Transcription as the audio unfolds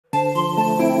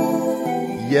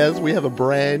Yes, we have a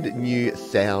brand new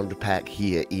sound pack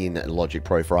here in Logic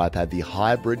Pro for iPad, the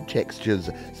Hybrid Textures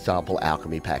Sample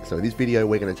Alchemy pack. So in this video,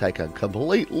 we're going to take a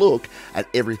complete look at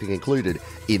everything included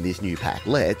in this new pack.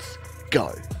 Let's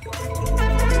go.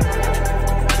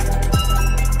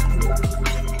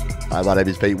 Hi, my name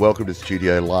is Pete. Welcome to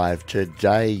Studio Live.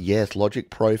 Today, yes, Logic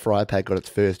Pro for iPad got its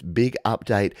first big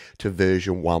update to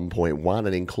version 1.1,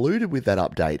 and included with that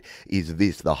update is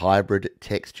this, the Hybrid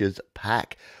Textures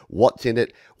pack. What's in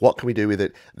it? What can we do with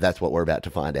it? That's what we're about to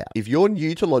find out. If you're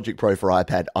new to Logic Pro for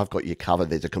iPad, I've got you covered.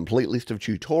 There's a complete list of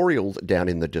tutorials down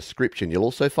in the description. You'll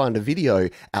also find a video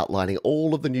outlining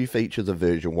all of the new features of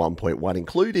version 1.1,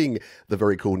 including the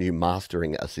very cool new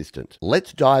mastering assistant.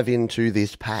 Let's dive into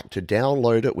this pack. To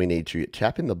download it, we need to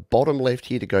tap in the bottom left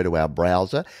here to go to our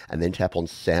browser, and then tap on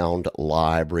Sound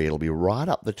Library. It'll be right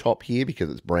up the top here because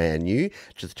it's brand new.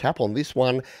 Just tap on this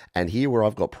one, and here where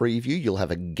I've got preview, you'll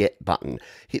have a Get button.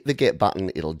 Hit the Get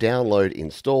button, it'll download,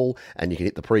 install, and you can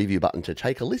hit the preview button to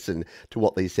take a listen to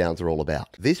what these sounds are all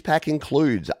about. This pack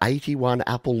includes 81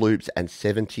 Apple loops and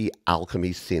 70 Alchemy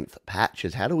synth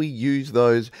patches. How do we use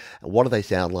those? What do they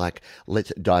sound like?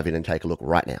 Let's dive in and take a look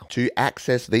right now. To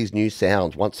access these new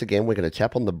sounds, once again, we're going to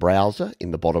tap on the browser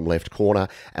in the bottom left corner,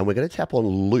 and we're going to tap on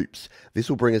Loops. This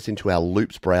will bring us into our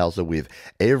Loops browser with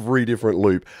every different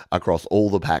loop across all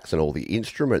the packs and all the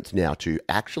instruments. Now, to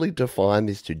actually define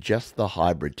this to just the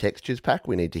Hybrid Textures pack,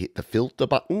 we need to hit the filter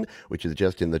button, which is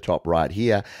just in the top right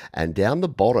here, and down the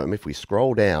bottom, if we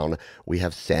scroll down, we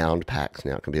have sound packs.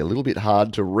 Now, it can be a little bit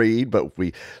hard to read, but if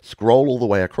we scroll all the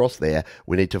way across there,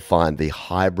 we need to find the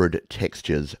Hybrid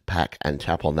Textures pack and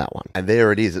tap on that one. And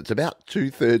there it is. It's about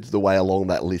 2/3 the way along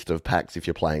that list of packs if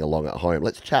you're playing along at home.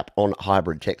 Let's tap on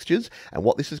Hybrid Textures, and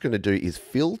what this is going to do is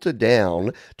filter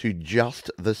down to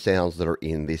just the sounds that are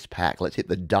in this pack. Let's hit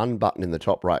the Done button in the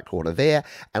top right corner there,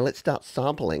 and let's start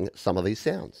sampling some of these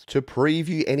sounds. To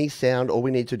preview any sound, all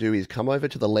we need to do is come over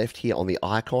to the left here on the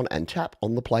icon and tap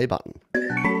on the play button.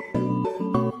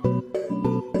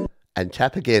 And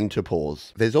tap again to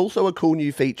pause. There's also a cool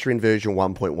new feature in version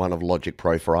 1.1 of Logic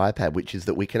Pro for iPad, which is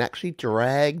that we can actually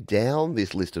drag down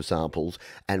this list of samples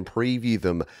and preview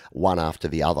them one after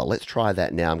the other. Let's try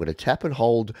that now. I'm going to tap and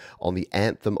hold on the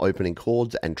anthem opening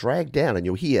chords and drag down, and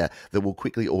you'll hear that we'll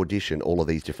quickly audition all of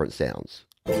these different sounds.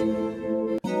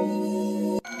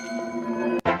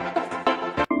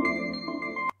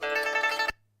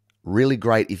 Really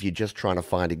great if you're just trying to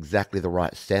find exactly the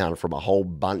right sound from a whole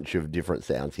bunch of different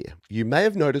sounds here. You may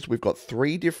have noticed we've got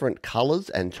 3 different colors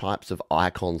and types of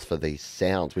icons for these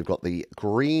sounds. We've got the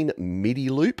green MIDI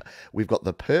loop, we've got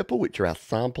the purple, which are our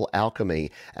sample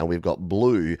alchemy, and we've got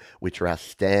blue, which are our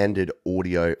standard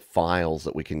audio files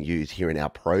that we can use here in our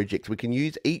projects. We can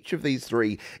use each of these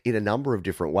 3 in a number of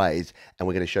different ways, and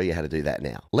we're going to show you how to do that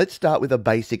now. Let's start with a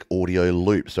basic audio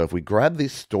loop. So if we grab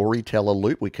this storyteller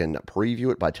loop, we can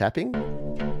preview it by tapping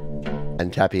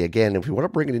and tapping again. If we want to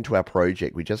bring it into our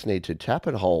project, we just need to tap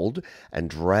and hold and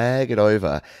drag it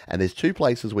over. And there's 2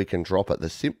 places we can drop it. The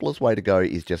simplest way to go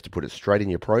is just to put it straight in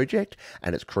your project,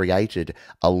 and it's created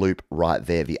a loop right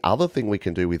there. The other thing we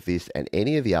can do with this and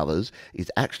any of the others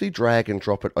is actually drag and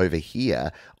drop it over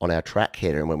here on our track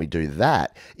header. And when we do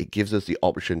that, it gives us the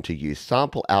option to use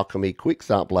Sample Alchemy, Quick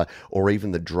Sampler, or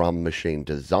even the Drum Machine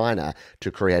Designer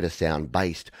to create a sound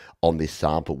based on this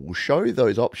sample. We'll show you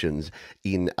those options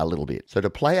in a little bit. So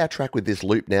to play our track with this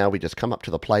loop now, we just come up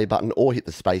to the play button or hit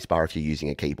the space bar if you're using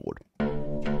a keyboard.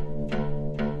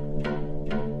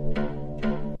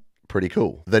 Pretty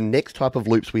cool. The next type of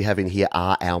loops we have in here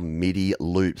are our MIDI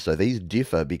loops. So these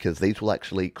differ because these will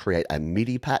actually create a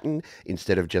MIDI pattern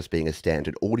instead of just being a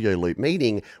standard audio loop,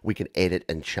 meaning we can edit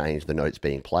and change the notes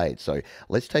being played. So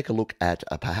let's take a look at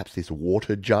perhaps this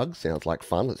water jug. Sounds like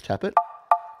fun. Let's tap it.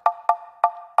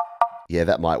 Yeah,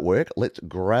 that might work. Let's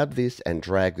grab this and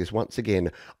drag this once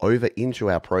again over into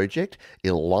our project.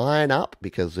 It'll line up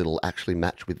because it'll actually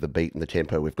match with the beat and the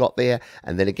tempo we've got there.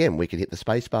 And then again, we can hit the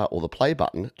spacebar or the play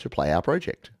button to play our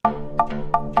project.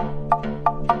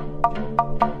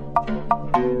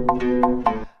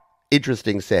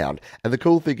 Interesting sound. And the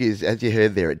cool thing is, as you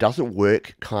heard there, it doesn't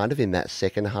work kind of in that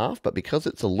second half, but because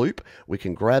it's a loop, we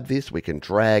can grab this, we can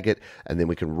drag it, and then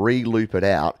we can re-loop it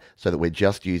out so that we're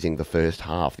just using the first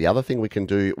half. The other thing we can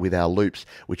do with our loops,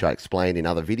 which I explained in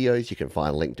other videos, you can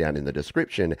find a link down in the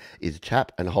description, is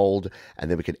tap and hold,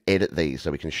 and then we can edit these.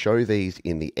 So we can show these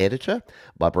in the editor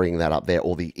by bringing that up there,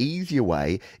 or the easier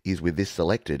way is with this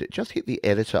selected, just hit the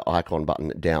editor icon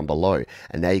button down below.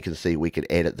 And now you can see we can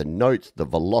edit the notes, the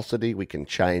velocity, melody. We can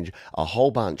change a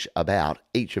whole bunch about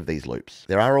each of these loops.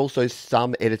 There are also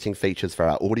some editing features for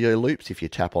our audio loops. If you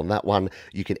tap on that one,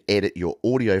 you can edit your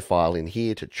audio file in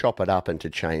here to chop it up and to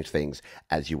change things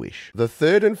as you wish. The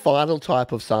third and final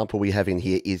type of sample we have in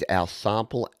here is our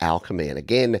sample Alchemy. And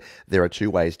again, there are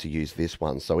two ways to use this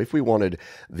one. So if we wanted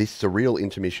this surreal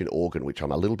intermission organ, which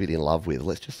I'm a little bit in love with,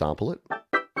 let's just sample it.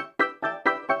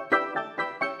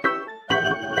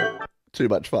 Too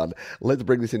much fun. Let's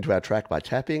bring this into our track by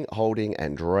tapping, holding,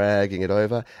 and dragging it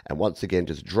over. And once again,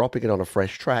 just dropping it on a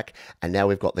fresh track. And now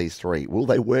we've got these three. Will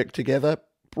they work together?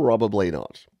 Probably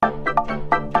not.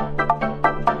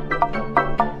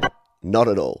 Not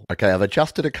at all. Okay, I've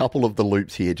adjusted a couple of the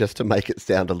loops here just to make it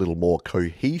sound a little more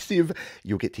cohesive.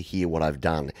 You'll get to hear what I've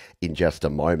done in just a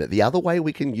moment. The other way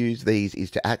we can use these is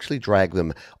to actually drag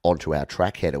them onto our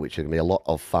track header, which is going to be a lot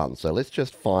of fun. So let's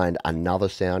just find another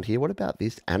sound here. What about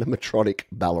this animatronic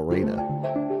ballerina?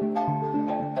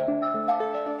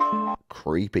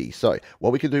 Creepy. So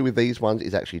what we can do with these ones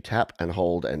is actually tap and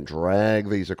hold and drag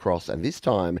these across. And this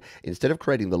time, instead of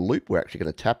creating the loop, we're actually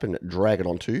going to tap and drag it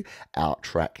onto our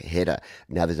track header.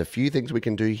 Now, there's a few things we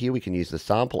can do here. We can use the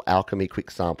Sample Alchemy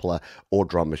Quick Sampler or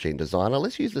Drum Machine Designer.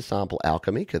 Let's use the Sample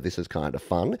Alchemy because this is kind of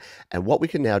fun. And what we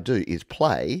can now do is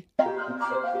play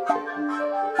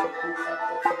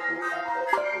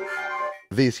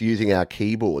this using our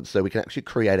keyboard, so we can actually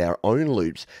create our own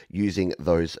loops using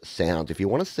those sounds. If you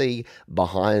want to see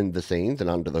behind the scenes and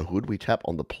under the hood, we tap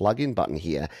on the plugin button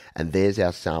here, and there's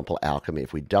our Sample Alchemy.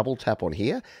 If we double tap on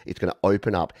here, it's going to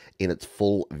open up in its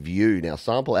full view. Now,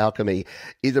 Sample Alchemy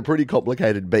is a pretty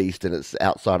complicated beast, and it's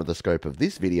outside of the scope of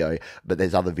this video, but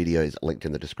there's other videos linked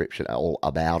in the description all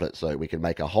about it. So we can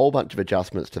make a whole bunch of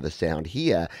adjustments to the sound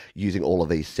here using all of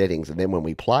these settings, and then when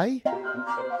we play,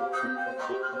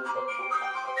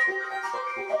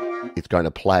 it's going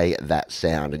to play that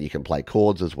sound, and you can play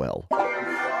chords as well.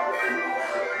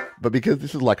 But because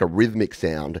this is like a rhythmic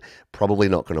sound, probably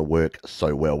not going to work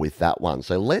so well with that one.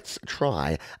 So let's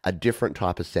try a different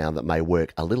type of sound that may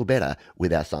work a little better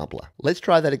with our sampler. Let's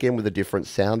try that again with a different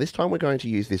sound. This time we're going to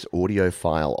use this audio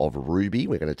file of Ruby.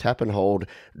 We're going to tap and hold,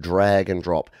 drag and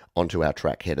drop onto our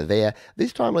track header there.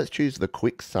 This time let's choose the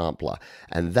Quick Sampler,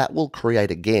 and that will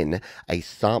create again a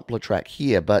sampler track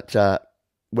here, but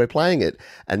we're playing it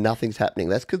and nothing's happening.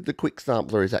 That's because the Quick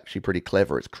Sampler is actually pretty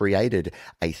clever. It's created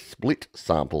a split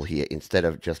sample here instead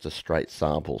of just a straight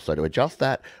sample. So to adjust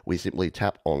that, we simply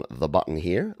tap on the button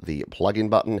here, the plugin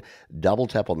button, double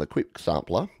tap on the Quick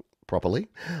Sampler properly,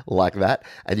 like that.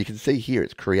 And you can see here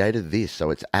it's created this. So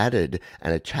it's added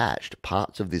and attached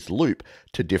parts of this loop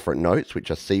to different notes, which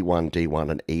are C1,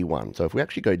 D1, and E1. So if we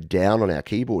actually go down on our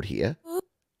keyboard here,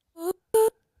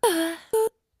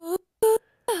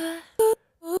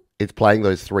 it's playing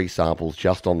those three samples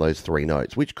just on those three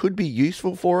notes, which could be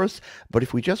useful for us. But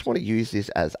if we just want to use this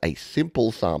as a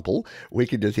simple sample, we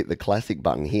can just hit the classic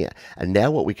button here. And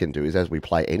now what we can do is as we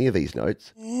play any of these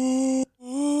notes,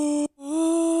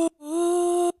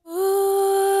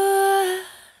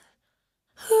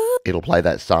 it'll play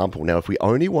that sample. Now, if we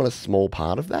only want a small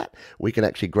part of that, we can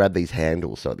actually grab these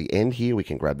handles. So at the end here, we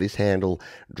can grab this handle,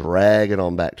 drag it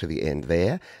on back to the end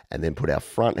there, and then put our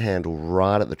front handle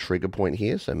right at the trigger point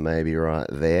here. So maybe right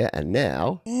there. And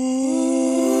now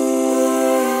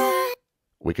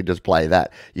we could just play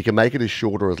that. You can make it as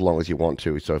short or as long as you want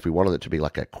to. So if we wanted it to be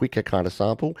like a quicker kind of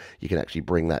sample, you can actually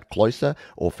bring that closer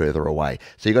or further away.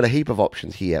 So you've got a heap of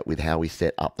options here with how we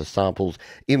set up the samples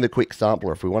in the Quick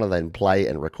Sampler. If we want to then play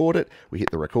and record it, we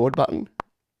hit the record button.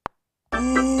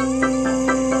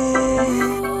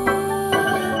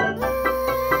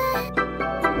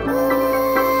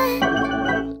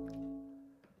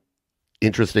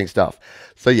 Interesting stuff.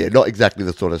 So yeah, not exactly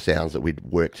the sort of sounds that we'd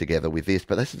work together with this,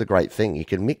 but this is the great thing. You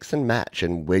can mix and match,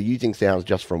 and we're using sounds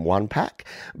just from one pack,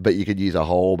 but you could use a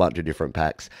whole bunch of different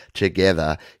packs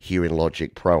together here in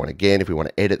Logic Pro. And again, if we want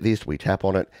to edit this, we tap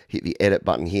on it, hit the edit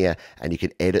button here, and you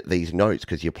can edit these notes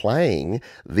because you're playing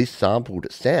this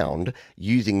sampled sound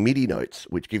using MIDI notes,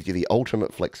 which gives you the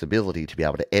ultimate flexibility to be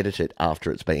able to edit it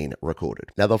after it's been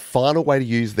recorded. Now, the final way to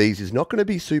use these is not going to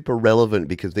be super relevant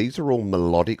because these are all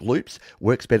melodic loops.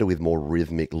 Works better with more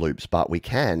rhythmic loops, but we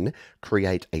can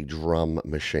create a drum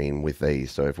machine with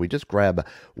these. So if we just grab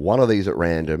one of these at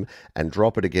random and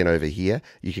drop it again over here,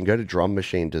 you can go to Drum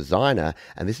Machine Designer,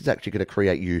 and this is actually going to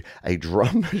create you a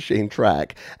drum machine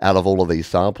track out of all of these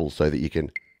samples so that you can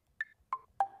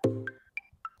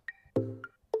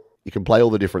You can play all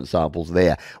the different samples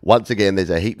there. Once again, there's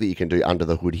a heap that you can do under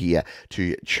the hood here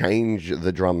to change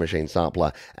the drum machine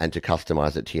sampler and to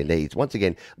customize it to your needs. Once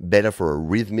again, better for a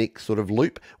rhythmic sort of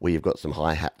loop where you've got some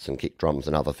hi-hats and kick drums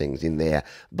and other things in there.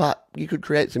 But you could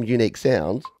create some unique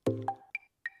sounds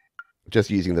just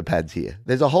using the pads here.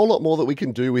 There's a whole lot more that we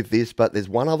can do with this, but there's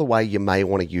one other way you may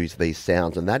want to use these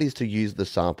sounds, and that is to use the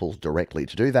samples directly.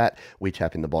 To do that, we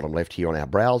tap in the bottom left here on our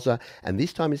browser, and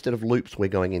this time instead of loops, we're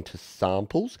going into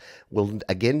samples. We'll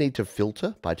again need to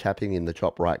filter by tapping in the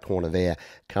top right corner there,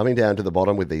 coming down to the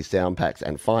bottom with these sound packs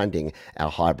and finding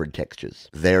our hybrid textures.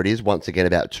 There it is, once again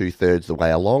about 2/3 the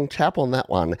way along. Tap on that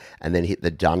one and then hit the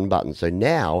done button. So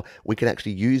now we can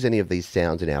actually use any of these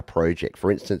sounds in our project. For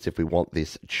instance, if we want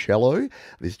this cello,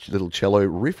 this little cello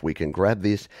riff, we can grab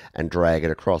this and drag it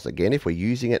across. Again, if we're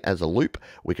using it as a loop,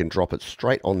 we can drop it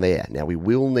straight on there. Now, we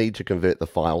will need to convert the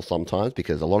file sometimes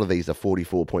because a lot of these are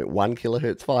 44.1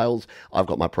 kilohertz files. I've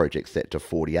got my project set to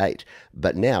 48.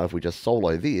 But now, if we just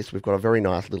solo this, we've got a very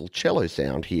nice little cello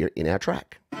sound here in our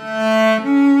track.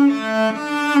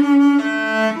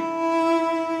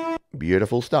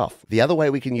 Beautiful stuff. The other way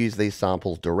we can use these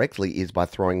samples directly is by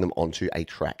throwing them onto a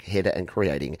track header and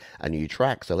creating a new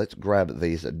track. So let's grab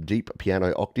these deep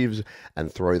piano octaves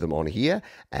and throw them on here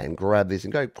and grab this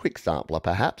and go quick sampler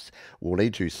perhaps. We'll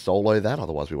need to solo that,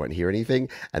 otherwise we won't hear anything.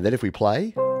 And then if we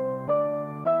play,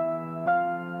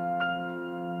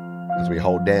 as we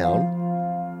hold down,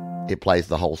 it plays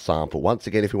the whole sample. Once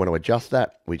again, if we want to adjust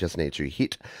that, we just need to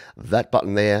hit that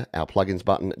button there, our plugins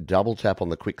button, double tap on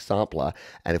the quick sampler.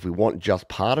 And if we want just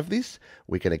part of this,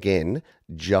 we can again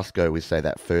just go with, say,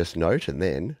 that first note, and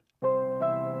then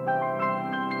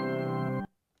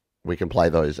we can play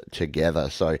those together.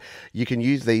 So you can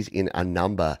use these in a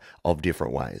number of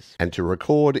different ways. And to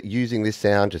record using this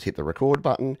sound, just hit the record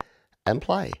button and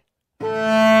play.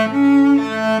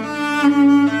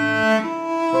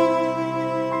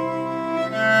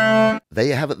 There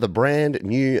you have it, the brand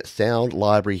new sound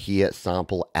library here,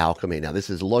 Sample Alchemy. Now, this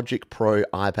is Logic Pro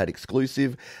iPad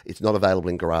exclusive. It's not available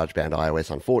in GarageBand iOS,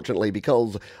 unfortunately,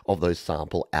 because of those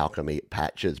Sample Alchemy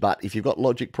patches. But if you've got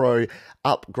Logic Pro,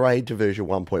 upgrade to version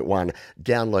 1.1,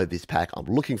 download this pack. I'm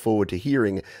looking forward to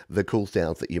hearing the cool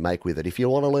sounds that you make with it. If you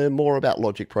want to learn more about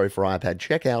Logic Pro for iPad,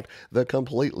 check out the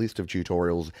complete list of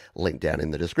tutorials linked down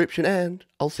in the description, and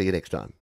I'll see you next time.